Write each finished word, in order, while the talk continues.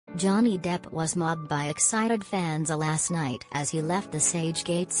Johnny Depp was mobbed by excited fans last night as he left the Sage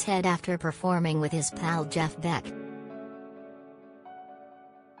Gateshead after performing with his pal Jeff Beck.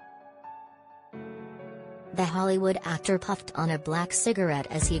 The Hollywood actor puffed on a black cigarette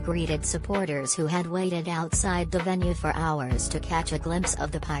as he greeted supporters who had waited outside the venue for hours to catch a glimpse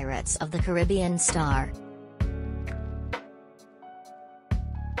of the Pirates of the Caribbean star.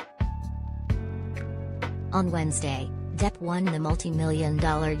 On Wednesday, Depp won the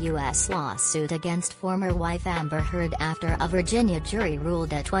multi-million-dollar U.S. lawsuit against former wife Amber Heard after a Virginia jury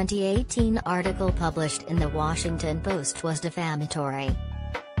ruled a 2018 article published in The Washington Post was defamatory.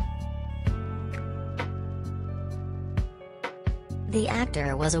 The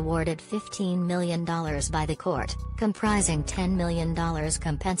actor was awarded $15 million by the court, comprising $10 million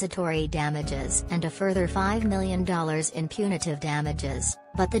compensatory damages and a further $5 million in punitive damages,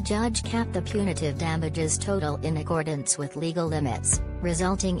 but the judge capped the punitive damages total in accordance with legal limits,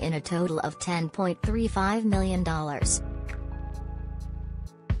 resulting in a total of $10.35 million.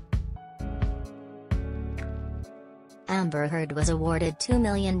 Amber Heard was awarded $2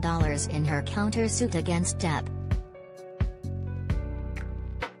 million in her countersuit against Depp.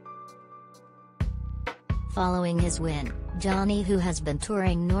 Following his win, Johnny, who has been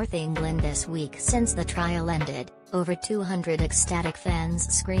touring North England this week since the trial ended, over 200 ecstatic fans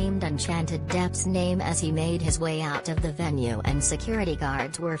screamed and chanted Depp's name as he made his way out of the venue, and security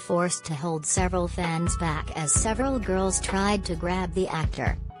guards were forced to hold several fans back as several girls tried to grab the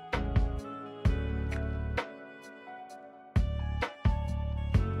actor.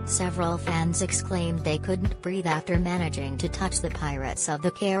 Several fans exclaimed they couldn't breathe after managing to touch the Pirates of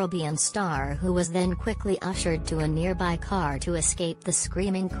the Caribbean star, who was then quickly ushered to a nearby car to escape the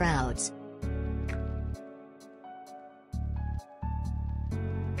screaming crowds.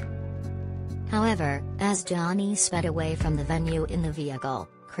 However, as Johnny sped away from the venue in the vehicle,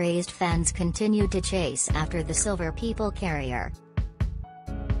 crazed fans continued to chase after the silver people carrier.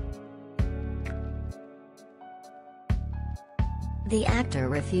 The actor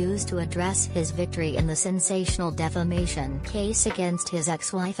refused to address his victory in the sensational defamation case against his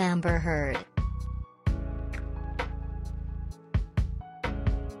ex-wife Amber Heard.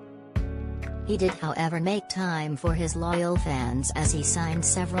 He did, however, make time for his loyal fans as he signed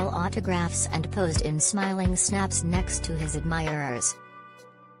several autographs and posed in smiling snaps next to his admirers.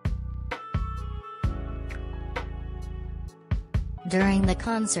 During the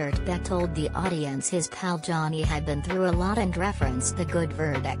concert, Beck told the audience his pal Johnny had been through a lot and referenced the good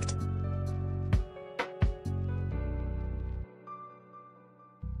verdict.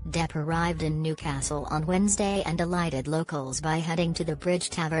 Depp arrived in Newcastle on Wednesday and delighted locals by heading to the Bridge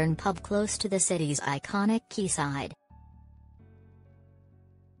Tavern pub close to the city's iconic quayside.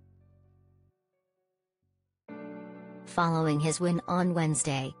 Following his win on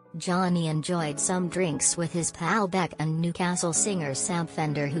Wednesday, Johnny enjoyed some drinks with his pal Beck and Newcastle singer Sam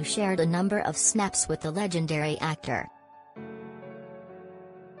Fender, who shared a number of snaps with the legendary actor.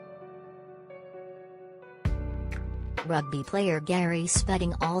 Rugby player Gary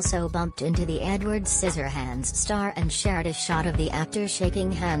Spedding also bumped into the Edward Scissorhands star and shared a shot of the actor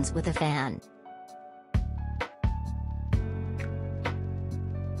shaking hands with a fan.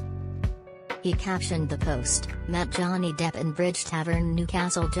 He captioned the post, "Met Johnny Depp in Bridge Tavern,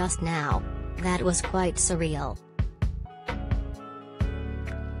 Newcastle just now. That was quite surreal.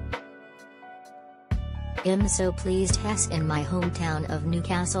 I'm so pleased he's in my hometown of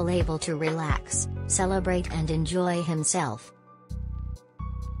Newcastle, able to relax, celebrate and enjoy himself."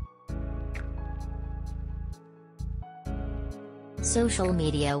 Social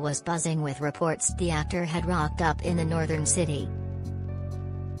media was buzzing with reports the actor had rocked up in the northern city.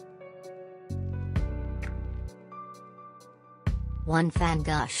 One fan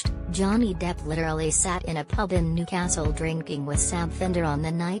gushed, "Johnny Depp literally sat in a pub in Newcastle drinking with Sam Fender on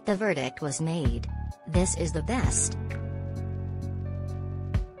the night the verdict was made. This is the best."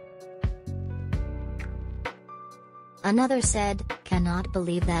 Another said, "Cannot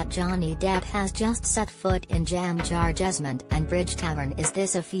believe that Johnny Depp has just set foot in Jam Jar Jesmond and Bridge Tavern. Is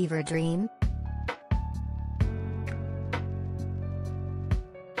this a fever dream?"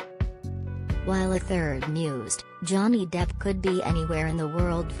 While a third mused, Johnny Depp could be anywhere in the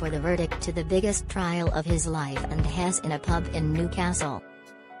world for the verdict to the biggest trial of his life, and has in a pub in Newcastle.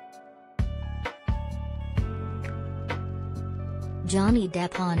 Johnny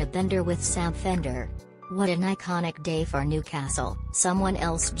Depp on a bender with Sam Fender. What an iconic day for Newcastle, someone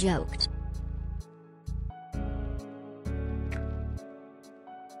else joked.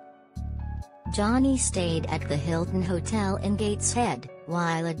 Johnny stayed at the Hilton Hotel in Gateshead,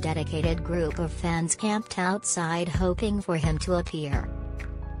 while a dedicated group of fans camped outside hoping for him to appear.